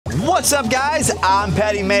What's up, guys? I'm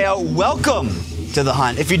Patty Mayo. Welcome to The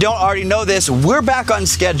Hunt. If you don't already know this, we're back on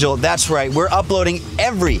schedule. That's right, we're uploading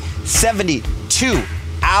every 72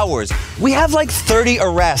 hours. We have like 30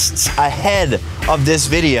 arrests ahead of this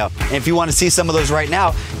video. And if you want to see some of those right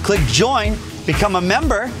now, click join, become a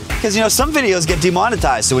member, because you know some videos get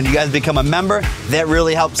demonetized. So when you guys become a member, that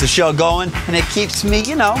really helps the show going, and it keeps me,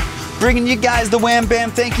 you know, bringing you guys the wham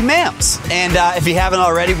bam thank you ma'ams. And if you haven't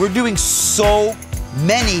already, we're doing so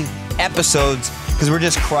many episodes because we're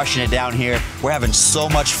just crushing it down here. We're having so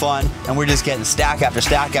much fun, and we're just getting stack after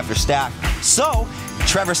stack after stack. So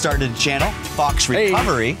Trevor started a channel, Fox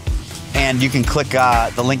Recovery, and you can click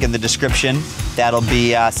the link in the description. That'll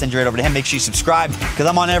be send you right over to him. Make sure you subscribe because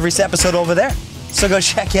I'm on every episode over there. So go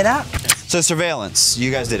check it out. So surveillance, you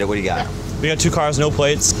guys did it. What do you got? We got 2 cars, no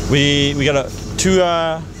plates. We got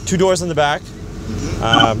two doors in the back.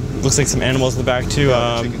 Looks like some animals in the back too.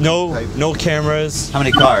 No cameras. How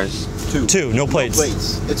many cars? 2, no plates.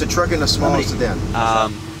 It's a truck and a small sedan.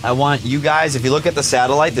 I want you guys, if you look at the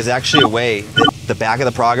satellite, there's actually a way that the back of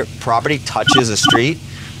the property touches a street.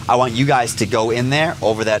 I want you guys to go in there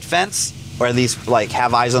over that fence, or at least like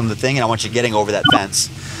have eyes on the thing, and I want you getting over that fence.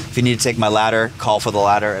 If you need to take my ladder, call for the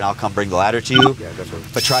ladder, and I'll come bring the ladder to you. Yeah, definitely.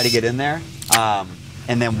 But try to get in there.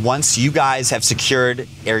 And then once you guys have secured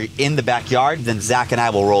area in the backyard, then Zach and I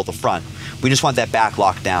will roll the front. We just want that back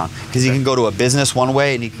locked down because you can go to a business one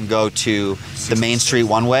way and you can go to the main street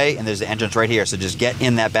one way, and there's the entrance right here. So just get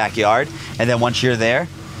in that backyard, and then once you're there,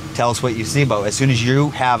 tell us what you see. But as soon as you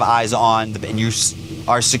have eyes on and you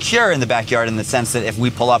are secure in the backyard, in the sense that if we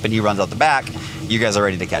pull up and he runs out the back, you guys are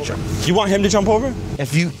ready to catch him. You want him to jump over?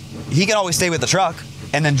 He can always stay with the truck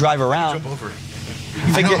and then drive around. Jump over.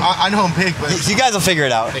 I know I'm big, but you guys will figure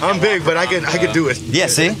it out. I'm big, but I can do it. Yeah,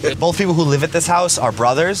 see? Both people who live at this house are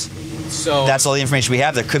brothers. So that's all the information we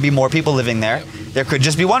have. There could be more people living there. Yep. There could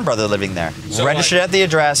just be one brother living there. So registered at the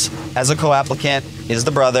address as a co-applicant is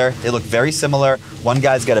the brother. They look very similar. One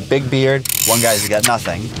guy's got a big beard, one guy's got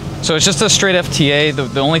nothing. So it's just a straight FTA.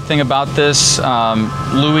 The only thing about this,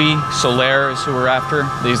 Louis Soler is who we're after.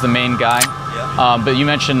 He's the main guy. Yep. But you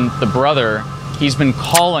mentioned the brother. He's been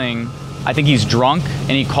calling. I think he's drunk,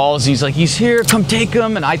 and he calls, and he's like, he's here, come take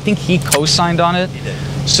him, and I think he co-signed on it. He did.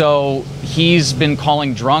 So he's been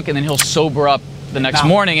calling drunk, and then he'll sober up the next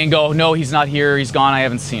morning and go, no, he's not here, he's gone, I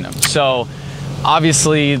haven't seen him. So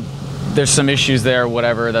obviously there's some issues there,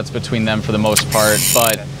 whatever, that's between them for the most part,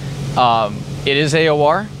 but it is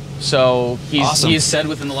AOR. So he's said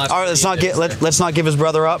within the last. All right, let's not give his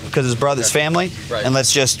brother up because his brother's family, and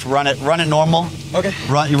let's just run it normal. Okay.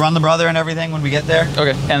 You run the brother and everything when we get there.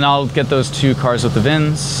 Okay. And I'll get those 2 cars with the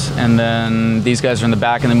VINs, and then these guys are in the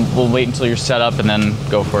back, and then we'll wait until you're set up, and then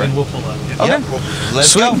go for it. And we'll pull up. Okay. Yep.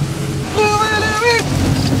 Let's go.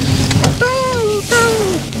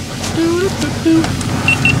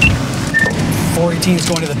 418 is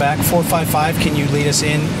going to the back. 455, can you lead us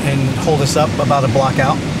in and hold us up about a block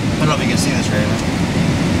out? I don't know if you can see this right now.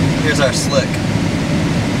 Here's our slick.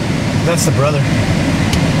 That's the brother.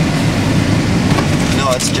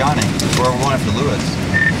 No, it's Johnny. We're going after Lewis.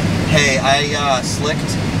 Hey, I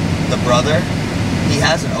slicked the brother. He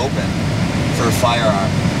has an open for a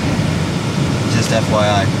firearm. Just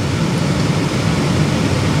FYI.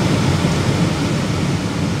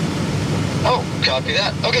 Oh, copy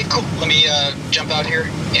that. Okay, cool. Let me jump out here,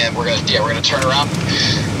 and we're gonna turn around,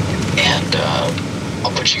 and I'll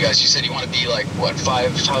put you guys. You said you want to be like what,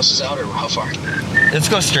 5 houses out, or how far? Let's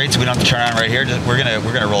go straight, so we don't have to turn around right here. We're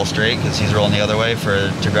gonna roll straight because he's rolling the other way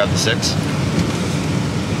to grab the 6.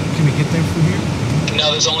 Can we get there from here? No,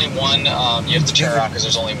 there's only one. You have to turn around because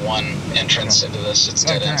there's only one entrance into this. It's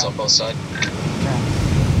dead ends on both sides.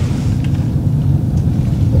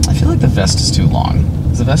 I feel like the vest is too long.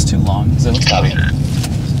 Is the vest too long? Is that what's Copy.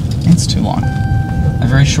 It's too long. I have a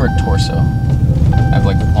very short torso. I have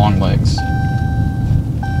like long legs.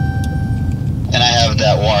 And I have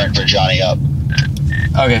that warrant for Johnny up.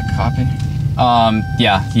 Okay, copy.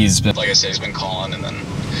 Yeah, he's been. Like I said, he's been calling, and then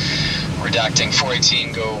redacting.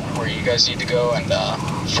 418, go where you guys need to go, and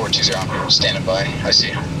 420, I'm standing by. I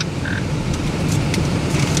see you.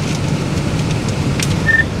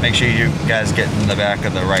 Make sure you guys get in the back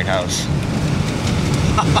of the right house.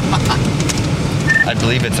 I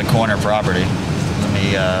believe it's a corner property. Let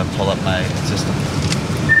me pull up my system.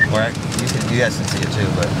 Or you guys can see it too,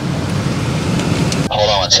 but. Hold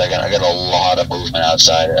on 1 second. I got a lot of movement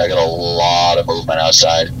outside.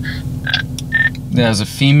 There's a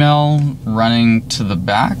female running to the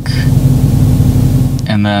back,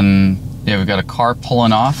 and then yeah, we've got a car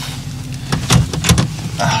pulling off.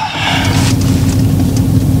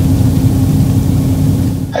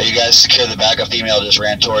 You guys secure the back? A female just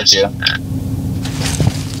ran towards you.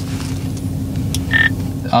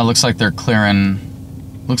 Looks like they're clearing.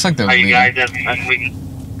 Looks like they're Are you leaving. guys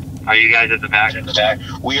at the back? In the back.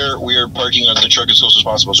 We are parking the truck as close as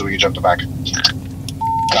possible so we can jump the back.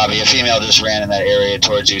 Copy. A female just ran in that area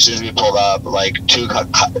towards you. As soon as we pulled up, like two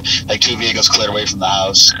vehicles cleared away from the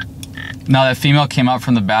house. No, that female came out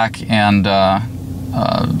from the back and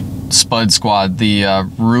Spud Squad. The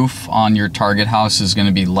roof on your target house is going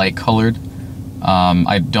to be light colored.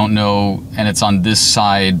 I don't know, and it's on this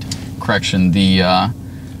side. Correction, the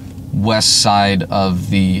west side of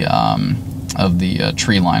the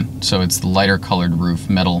tree line. So it's the lighter colored roof,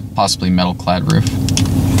 metal, possibly metal clad roof.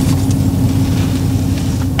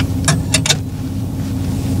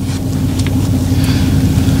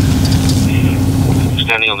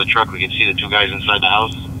 Standing on the truck, we can see the two guys inside the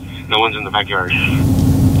house. No one's in the backyard.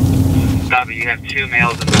 Copy. You have two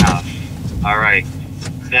males in the house. All right.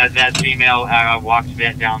 That female walks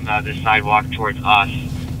down this sidewalk towards us.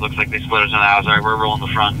 Looks like they split us in the house. All right, we're rolling the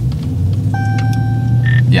front.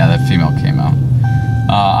 Yeah, that female came out.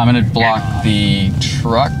 I'm gonna block the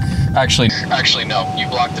truck. Actually, no. You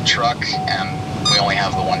blocked the truck, and we only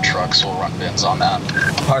have the one truck, so we'll run bins on that.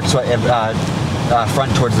 Park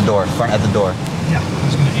front towards the door. Front at the door. Yeah, I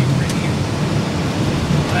was going to aim right here.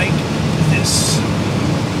 Like this.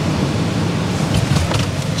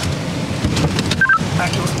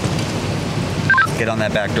 Back door. Get on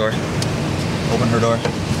that back door. Open her door.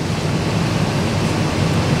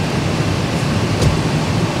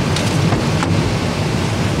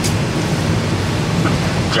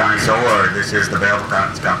 Johnny Solar, this is the bail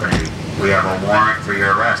company. We have a warrant for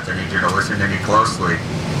your arrest. I need you to listen to me closely.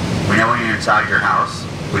 We know when you're inside your house.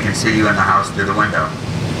 We can see you in the house through the window.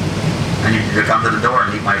 I need you to come to the door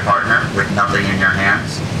and meet my partner with nothing in your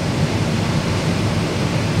hands.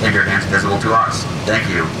 And your hands visible to us. Thank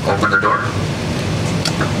you. Open the door.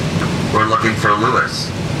 We're looking for Lewis,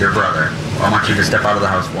 your brother. I want you to step out of the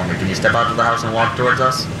house for me. Can you step out of the house and walk towards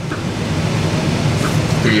us?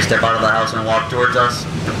 Can you step out of the house and walk towards us?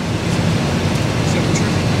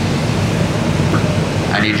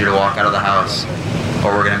 I need you to walk out of the house,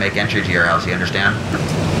 or we're going to make entry to your house, you understand?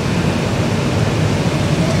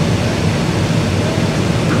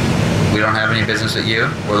 We don't have any business with you.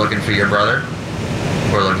 We're looking for your brother.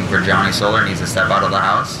 We're looking for Johnny Solar. Needs to step out of the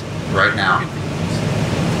house right now.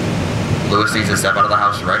 Lewis needs to step out of the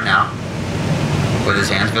house right now with his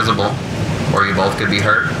hands visible, or you both could be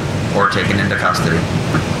hurt or taken into custody.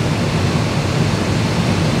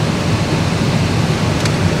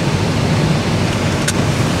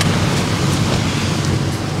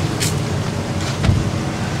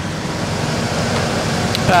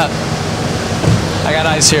 Pat, I got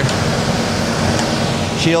eyes here.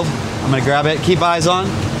 Shield. I'm gonna grab it. Keep eyes on.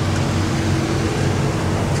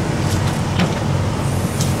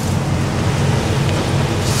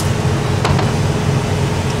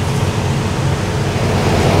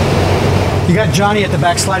 You got Johnny at the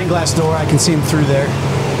back sliding glass door. I can see him through there.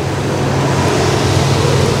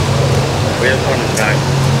 We have one in the back.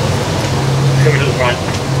 Coming to the front.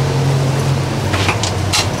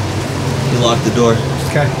 You lock the door.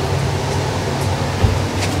 Okay.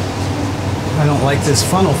 I don't like this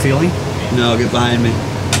funnel feeling. No, get behind me.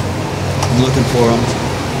 I'm looking for him.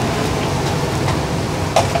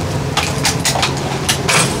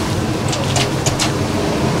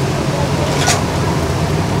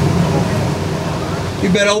 You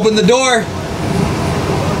better open the door.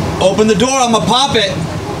 Open the door, I'm gonna pop it.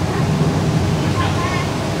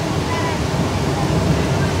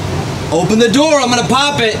 Open the door, I'm gonna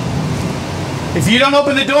pop it. If you don't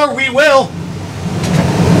open the door, we will.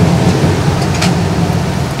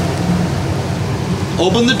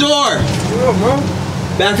 Open the door.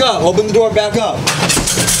 Back up, open the door, back up.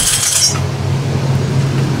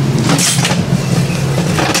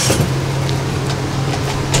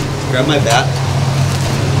 Grab my bat.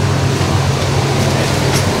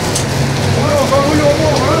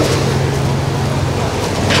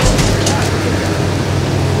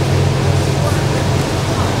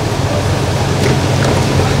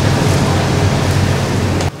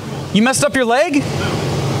 You messed up your leg?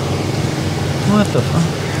 What the fuck?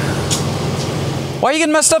 Why are you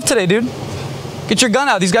getting messed up today, dude? Get your gun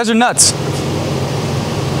out. These guys are nuts.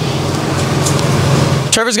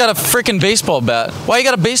 Trevor's got a freaking baseball bat. Why you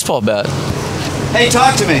got a baseball bat? Hey,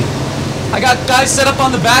 talk to me. I got guys set up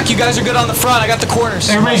on the back. You guys are good on the front. I got the corners.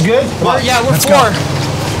 Everybody's good? Yeah, we're Let's four. go.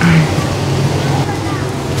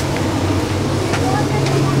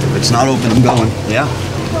 If it's not open, I'm going. Yeah.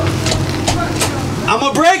 I'm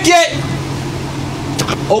gonna break it!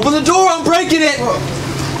 Open the door, I'm breaking it!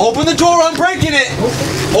 Open the door, I'm breaking it.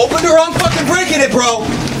 Open the door, I'm fucking breaking it, bro.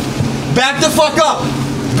 Back the fuck up.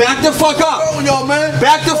 Back the fuck up. What's wrong with y'all, man?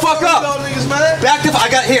 Back the fuck up. Y'all niggas, man. Back the I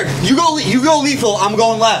got here. You go lethal, I'm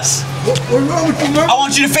going less. What's wrong with you, man? I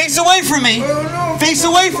want you to face away from me. No. Face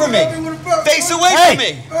away from me. Face away from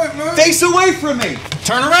me. Face away from me.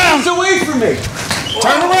 Turn around. Face away from me.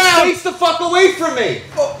 Turn around. Face the fuck away from me.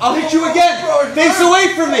 I'll hit you again. Face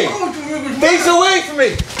away from me. Face away from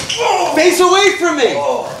me. Face away from me.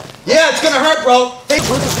 Yeah, it's gonna hurt, bro.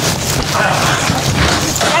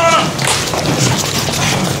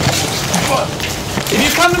 If you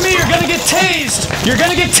come to me, you're gonna get tased. You're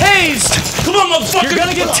gonna get tased. Come on, motherfucker. You're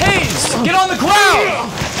gonna get tased. Get on the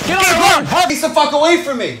ground. Get on the ground. Face the fuck away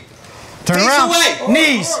from me. Turn Face around. away.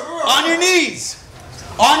 Knees. On your knees.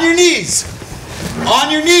 On your knees.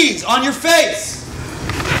 On your knees. On your face.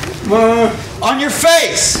 On your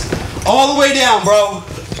face. All the way down, bro.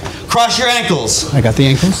 Cross your ankles. I got the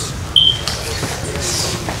ankles.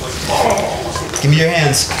 Give me your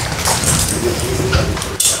hands.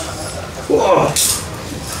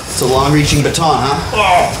 It's a long-reaching baton,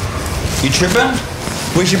 huh? You tripping?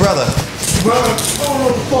 Where's your brother?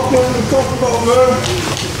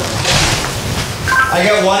 I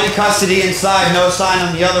got one in custody inside, no sign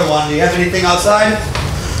on the other one. Do you have anything outside?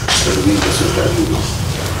 Yeah,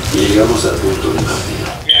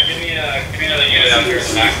 give me another unit out here in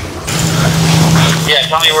the back. Yeah,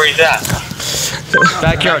 tell me where he's at.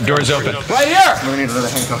 Backyard, doors open. Right here. We need another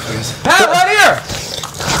handcuff for this. Pat, right here.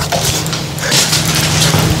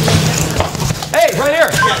 Hey, right here.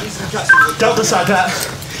 Delta side, Pat.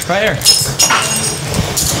 Right here.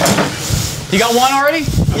 You got one already?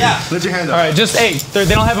 Yeah. Lift your hand All up. right, just eight. They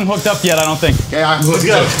don't have him hooked up yet, I don't think. Yeah, I'm hooked.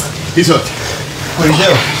 He's hooked. What do you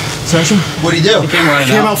do? Search him. What do you do? He came running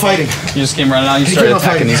Came out. out fighting. You just came running out. You He started came out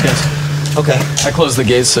attacking these fighting. guys. Okay. I closed the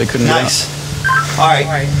gates so they couldn't Nice. All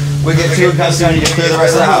right. We get two in custody. You clear the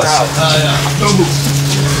rest of the house. Don't move.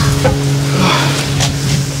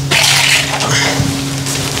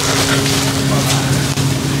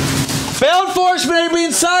 Bail enforcement, everybody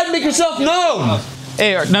inside, make yourself known. get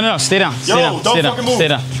out. Hey, no, stay down. Stay down. don't Stay down. fucking move. Stay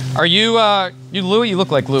down. Are you, you Louie? You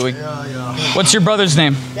look like Louie. Yeah. What's your brother's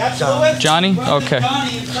name? Johnny? Okay.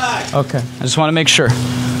 Johnny inside. Okay. I just want to make sure.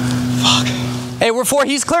 Fuck. Hey,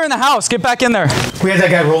 he's clearing the house. Get back in there. We had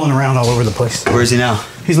that guy rolling around all over the place. Where is he now?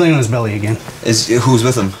 He's laying on his belly again. Who's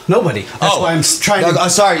with him? Nobody. That's why I'm trying to. I'm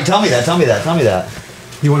sorry. Tell me that.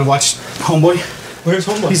 You want to watch Homeboy? Where's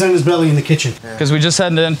Homeboy? He's on his belly in the kitchen. Because we just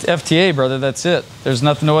had an FTA, brother. That's it. There's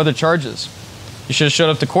no other charges. You should have showed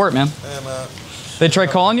up to court, man. Yeah, man. They tried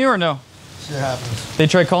calling you or no? Shit happens. They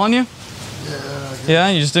tried calling you? Yeah,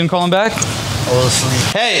 you just didn't call him back? I was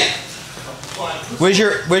asleep. Hey, where's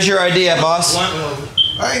your ID at, boss?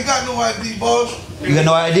 I ain't got no ID, boss. You got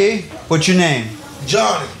no ID? What's your name?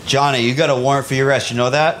 Johnny. Johnny, you got a warrant for your arrest. You know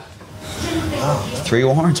that? 3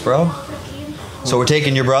 warrants, bro. So we're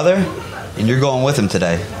taking your brother, and you're going with him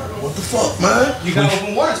today. What the fuck, man? You got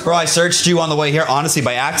open warrants. Bro, I searched you on the way here, honestly,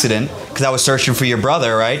 by accident, because I was searching for your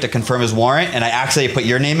brother, right, to confirm his warrant, and I accidentally put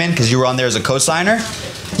your name in because you were on there as a co-signer.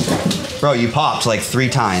 Bro, you popped like 3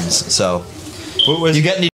 times, so. You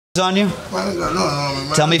got any on you? Man, I ain't got nothing on me,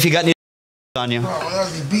 man. Tell me if you got any on you. Bro, man,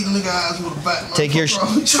 I be beating nigga ass with a bat. Take your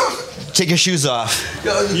take your shoes off.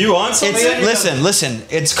 You on something? Listen.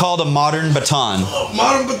 It's called a modern baton.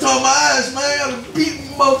 Modern baton my ass, man. I done beating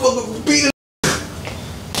motherfucker, beating.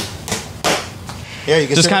 Yeah, you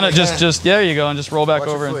can Just kind of, just there you go, and just roll back Watch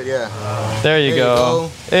over. your foot, yeah. There you go.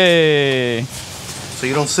 Hey. So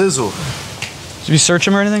you don't sizzle. Did you search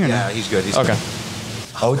him or anything? Or Yeah, no? he's good. He's Okay.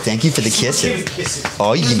 Oh, thank you for the kisses.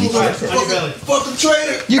 Oh, you give me kisses. Fucking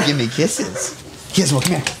traitor. You give me kisses. Kiss, well,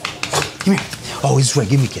 come here. Come here. Oh, he's right.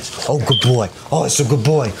 Give me a kiss. Oh, good boy. Oh, it's a good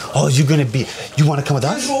boy. Oh, you want to come with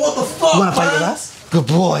us? What the fuck, You want to fight man? with us? Good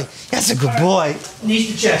boy. That's a good boy.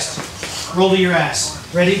 Knees to chest. Roll to your ass.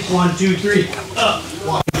 Ready? 1, 2, 3. Up.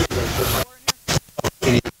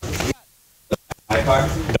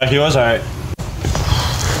 He was alright.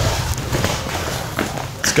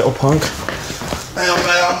 Let's go, punk. Damn,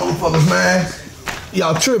 man, motherfuckers, man.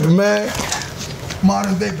 Y'all tripping, man.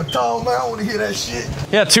 Modern day baton, man. I want to hear that shit.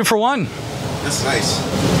 Yeah, 2 for 1. That's nice.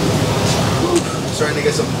 Starting to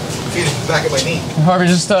get some feeling back at my knee. Harvey,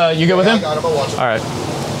 just you good with I him? got him. I'll watch him. All right.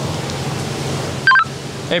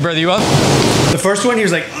 Hey, brother, you up? The first one, he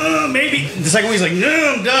was like, maybe. The second one, he's like,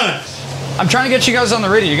 no, I'm done. I'm trying to get you guys on the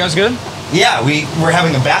radio. You guys good? Yeah, we're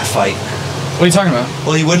having a bat fight. What are you talking about?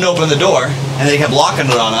 Well, he wouldn't open the door, and they kept locking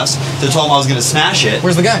it on us. So I told him I was going to smash it.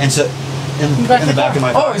 Where's the guy? And so, in the back of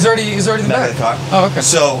my car. Oh, he's already in the Back of the car. Oh, okay.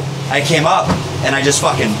 So I came up, and I just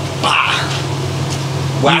fucking, bah.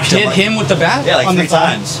 whacked hit him with the bat? Yeah, like on the 3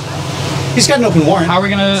 thigh. times. He's got an open warrant. How are we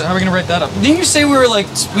gonna write that up? Didn't you say we were like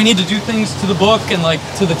we need to do things to the book and like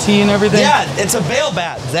to the T and everything? Yeah, it's a bail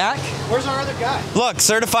bat, Zach. Where's our other guy? Look,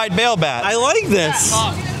 certified bail bat. I like this.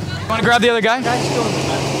 You want to grab the other guy?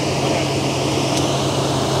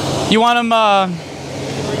 You want him?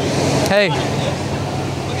 Hey.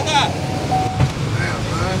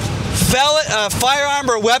 Firearm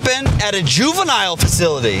or weapon at a juvenile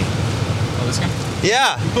facility. Oh, this guy?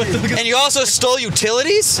 Yeah. And you also stole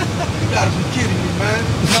utilities? You gotta be kidding me, man.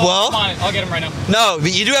 No, Well- come on, I'll get him right now. No,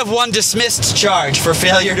 but you do have one dismissed charge for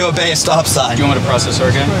failure to obey a stop sign. Do you want me to process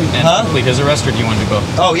our guy and Huh? complete his arrest, or do you want to do both?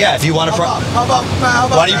 Oh yeah, if you want to. How about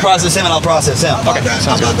Why don't you process him and I'll process him? How about that?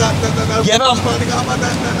 sounds How about good. that? Get him. How about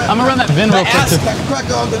that? I'm gonna run that VIN real quick. ask- Like a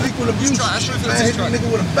cracker on delinquent abuse. Man, hit the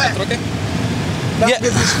nigga with a bat. Okay. Don't Yeah.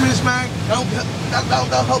 get dismissed, man. Don't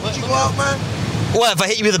help you go out, man. What if I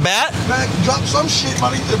hit you with a bat? Man, drop some shit,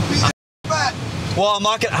 man. You beat the bat. Well, I'm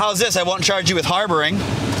not gonna. How's this? I won't charge you with harboring,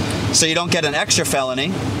 so you don't get an extra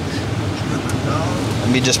felony. Let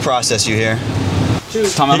me just process you here.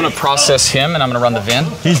 Tom, I'm gonna process him and I'm gonna run the VIN.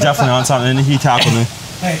 He's definitely on something. He tackled me.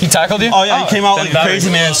 He tackled you? Oh yeah, he came out then like a battery.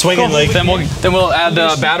 crazy man, swinging Cool. like. Then we'll add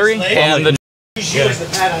battery and the.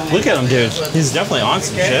 Look at him, dude. He's definitely on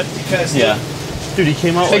some shit. Yeah. Dude, he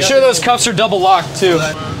came out. Make like, sure those cuffs are double locked too.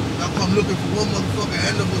 Like, y'all come looking for one motherfucker,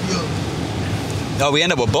 end up with your. Oh, we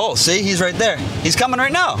end up with both. See, he's right there. He's coming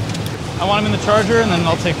right now. I want him in the Charger, and then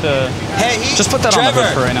I'll take the. Hey, Just put that Trevor, on the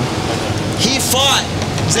hood for right now. He fought.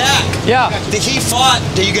 Zach. Yeah. He fought.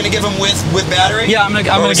 Are you gonna give him with battery? Yeah, I'm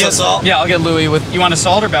gonna with get assault. Yeah, I'll get Louis with. You want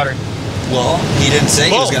assault or battery? Well, he didn't say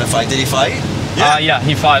he was Both. gonna fight. Did he fight? Yeah,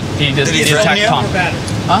 he fought. He did. Did he he threaten attacked you? Tom.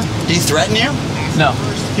 Huh? Did he threaten you? No,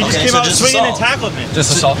 He just Okay, came so out just swinging and assault. tackled me.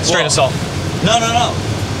 just assault. Straight Whoa. assault. No.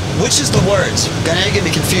 Which is the words? Now you get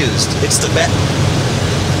me confused. It's the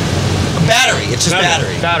battery. It's just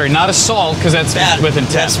battery. Battery, not assault, because that's Battery. with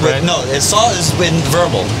intent, That's with- right? No, assault is with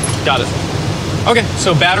verbal. Got it. Okay,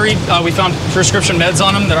 so battery. We found prescription meds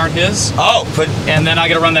on him that aren't his, Oh, but and then I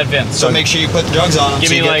gotta run that VIN. so make sure you put the drugs on him. Give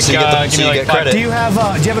so me you get, like, so you get, the, give so me you like get 5. credit. Do you have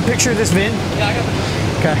a picture of this VIN? Yeah, I got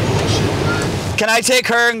the. Okay. Can I take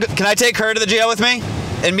her? Can I take her to the jail with me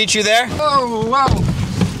and meet you there? Oh wow.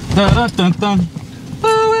 Dun, dun, dun, dun.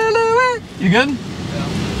 You good?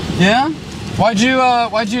 Yeah. Why'd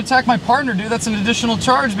you attack my partner, dude? That's an additional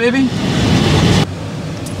charge, baby.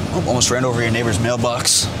 Oh, almost ran over your neighbor's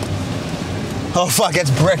mailbox. Oh fuck, that's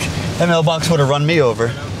brick. That mailbox would have run me over.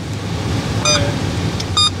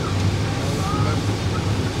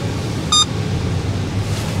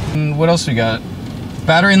 And what else we got?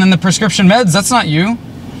 Battery and then the prescription meds. That's not you.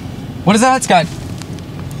 What is that? It's got.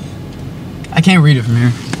 I can't read it from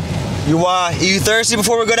here. You thirsty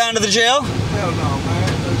before we go down to the jail? Hell no,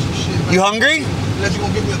 man. That's some shit, man. You hungry? Unless you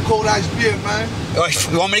gonna give me a cold ice beer, man.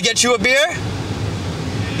 You want me to get you a beer?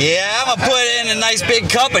 Yeah, I'm gonna put it in a nice big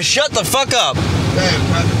cup and shut the fuck up. Damn,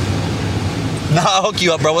 brother. No, I'll hook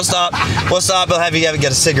you up, bro. We'll stop. I'll have you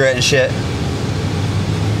get a cigarette and shit.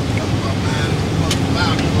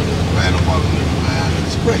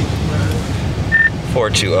 It's great, man.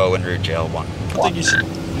 420 en route jail 1. I think you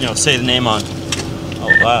should, say the name on. Oh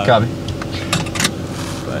wow. Copy.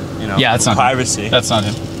 But Yeah, it's not him. privacy. That's not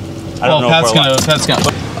him. I don't know if we're allowed- Pat's gonna.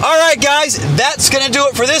 All right, guys, that's gonna do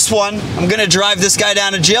it for this one. I'm gonna drive this guy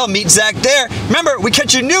down to jail, meet Zach there. Remember, we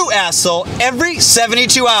catch a new asshole every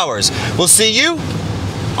 72 hours. We'll see you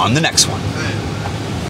on the next one.